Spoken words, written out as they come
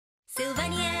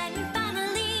Sylvanian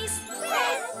Families.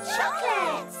 Red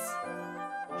chocolates!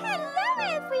 Hello,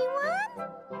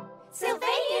 everyone!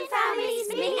 Sylvanian Families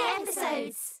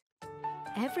mini-episodes.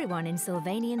 Everyone in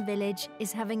Sylvanian Village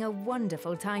is having a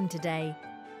wonderful time today.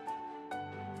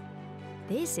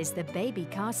 This is the Baby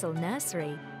Castle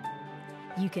Nursery.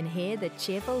 You can hear the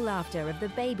cheerful laughter of the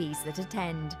babies that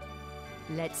attend.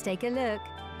 Let's take a look.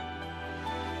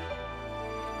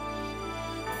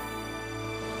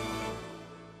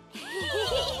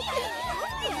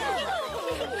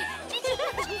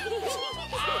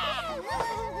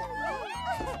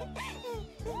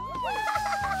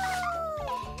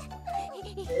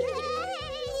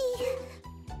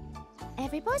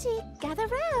 Everybody, gather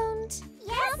round.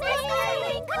 Yes, Miss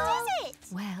Mary! What is it?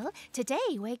 Well, today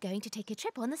we're going to take a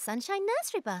trip on the Sunshine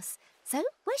Nursery bus. So,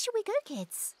 where should we go,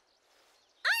 kids?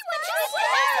 I want to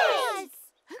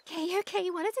go! Okay,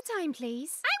 one at a time,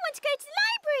 please. I want to go to the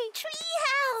library!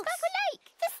 Treehouse! Sparkle Lake!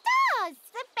 The stars!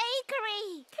 The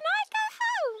bakery! Can I go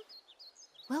home?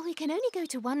 Well, we can only go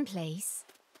to one place.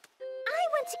 I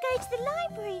want to go to the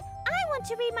library. I want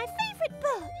to read my favourite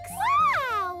books.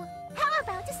 Wow! How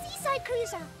about a seaside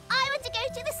cruiser? I want to go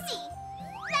to the sea.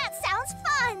 That sounds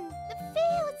fun. The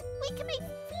fields. We can make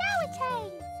flower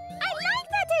chains. I like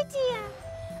that idea.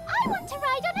 I want to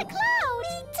ride on a cloud.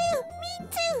 Me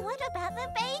too. What about the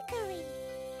bakery?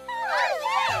 Oh,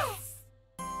 yes!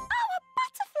 Oh, a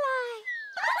butterfly.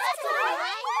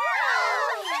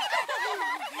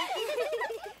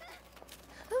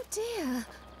 Oh dear,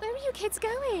 where are you kids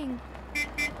going? The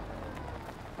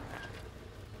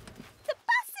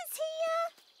bus is here.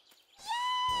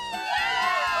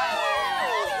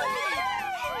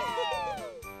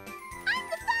 I'm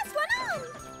the first one on.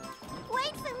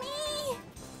 Wait for me.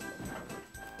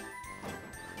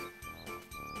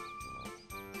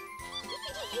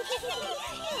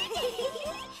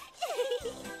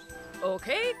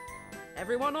 Okay,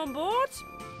 everyone on board?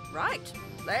 Right,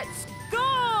 let's go!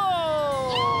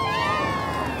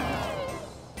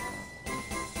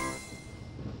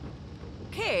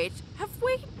 Kate, have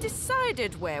we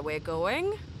decided where we're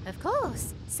going? Of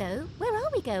course. So, where are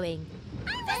we going?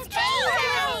 The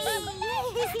treehouse.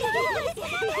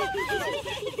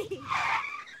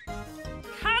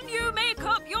 Can you make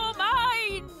up your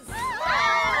minds?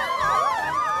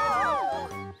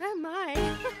 Oh my.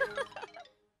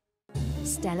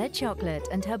 Stella Chocolate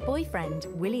and her boyfriend,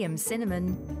 William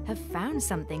Cinnamon, have found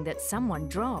something that someone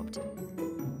dropped.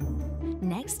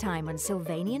 Next time on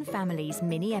Sylvanian Families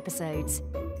mini-episodes,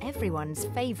 everyone's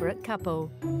favourite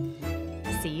couple.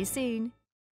 See you soon.